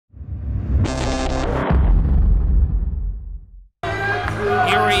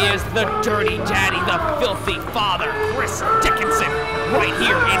is the Dirty Daddy, the Filthy Father, Chris Dickinson, right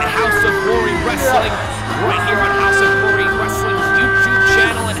here in House of Glory Wrestling, right here on House of Glory Wrestling's YouTube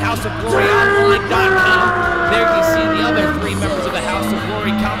channel and HouseOfGloryOnline.com. There you see the other three members of the House of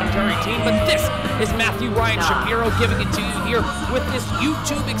Glory commentary team, but this is Matthew Ryan Shapiro giving it to you here with this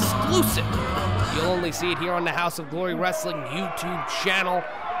YouTube exclusive. You'll only see it here on the House of Glory Wrestling YouTube channel.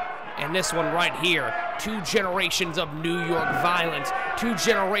 And this one right here, 2 generations of New York violence, 2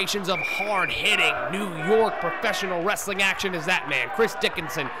 generations of hard-hitting New York professional wrestling action as that man, Chris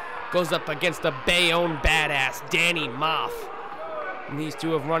Dickinson, goes up against the Bayonne badass, Dan Maff. And these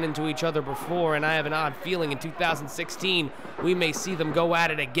two have run into each other before, and I have an odd feeling in 2016 we may see them go at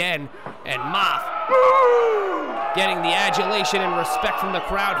it again. And Maff getting the adulation and respect from the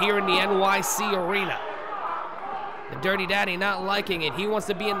crowd here in the NYC arena. The Dirty Daddy not liking it. He wants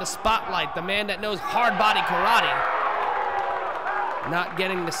to be in the spotlight, the man that knows hard body karate. Not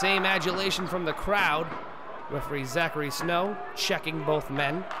getting the same adulation from the crowd. Referee Zachary Snow checking both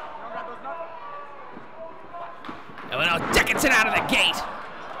men. And now Dickinson out of the gate.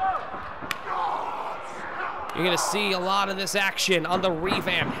 You're going to see a lot of this action on the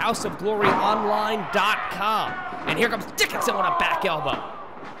revamped HouseOfGloryOnline.com. And here comes Dickinson with a back elbow.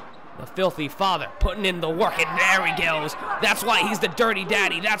 The Filthy Father putting in the work, and there he goes. That's why he's the Dirty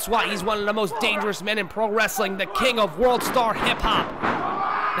Daddy. That's why he's one of the most dangerous men in pro wrestling, the king of world star hip-hop.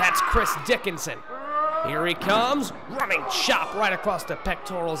 That's Chris Dickinson. Here he comes, running chop right across the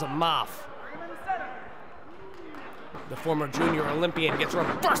pectorals of Maff. The former junior Olympian gets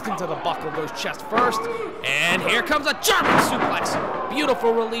reversed into the buckle, goes chest first, and here comes a German suplex.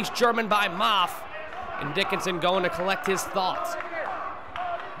 Beautiful release German by Maff, and Dickinson going to collect his thoughts.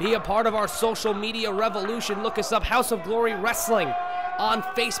 Be a part of our social media revolution. Look us up, House of Glory Wrestling on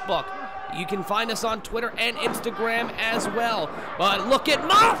Facebook. You can find us on Twitter and Instagram as well. But look at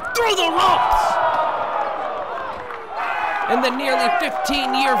Maff through the ropes! And the nearly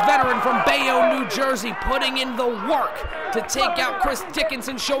 15-year veteran from Bayonne, New Jersey, putting in the work to take out Chris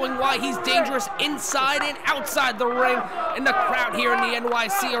Dickinson, showing why he's dangerous inside and outside the ring. And the crowd here in the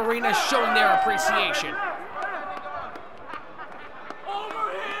NYC arena showing their appreciation.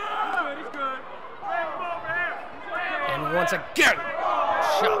 Once again,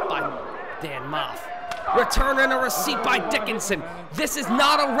 shot by Dan Maff. Return and a receipt by Dickinson. This is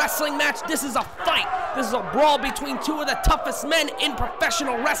not a wrestling match, this is a fight. This is a brawl between 2 of the toughest men in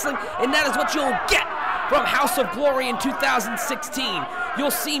professional wrestling, and that is what you'll get from House of Glory in 2016.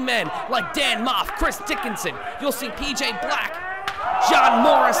 You'll see men like Dan Maff, Chris Dickinson. You'll see PJ Black, John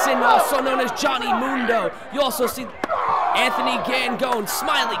Morrison, also known as Johnny Mundo. You also see Anthony Gangone,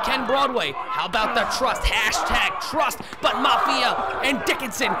 Smiley, Ken Broadway. How about the trust? Hashtag trust. But Mafia and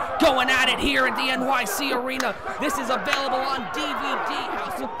Dickinson going at it here at the NYC Arena. This is available on DVD.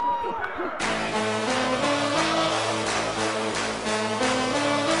 House of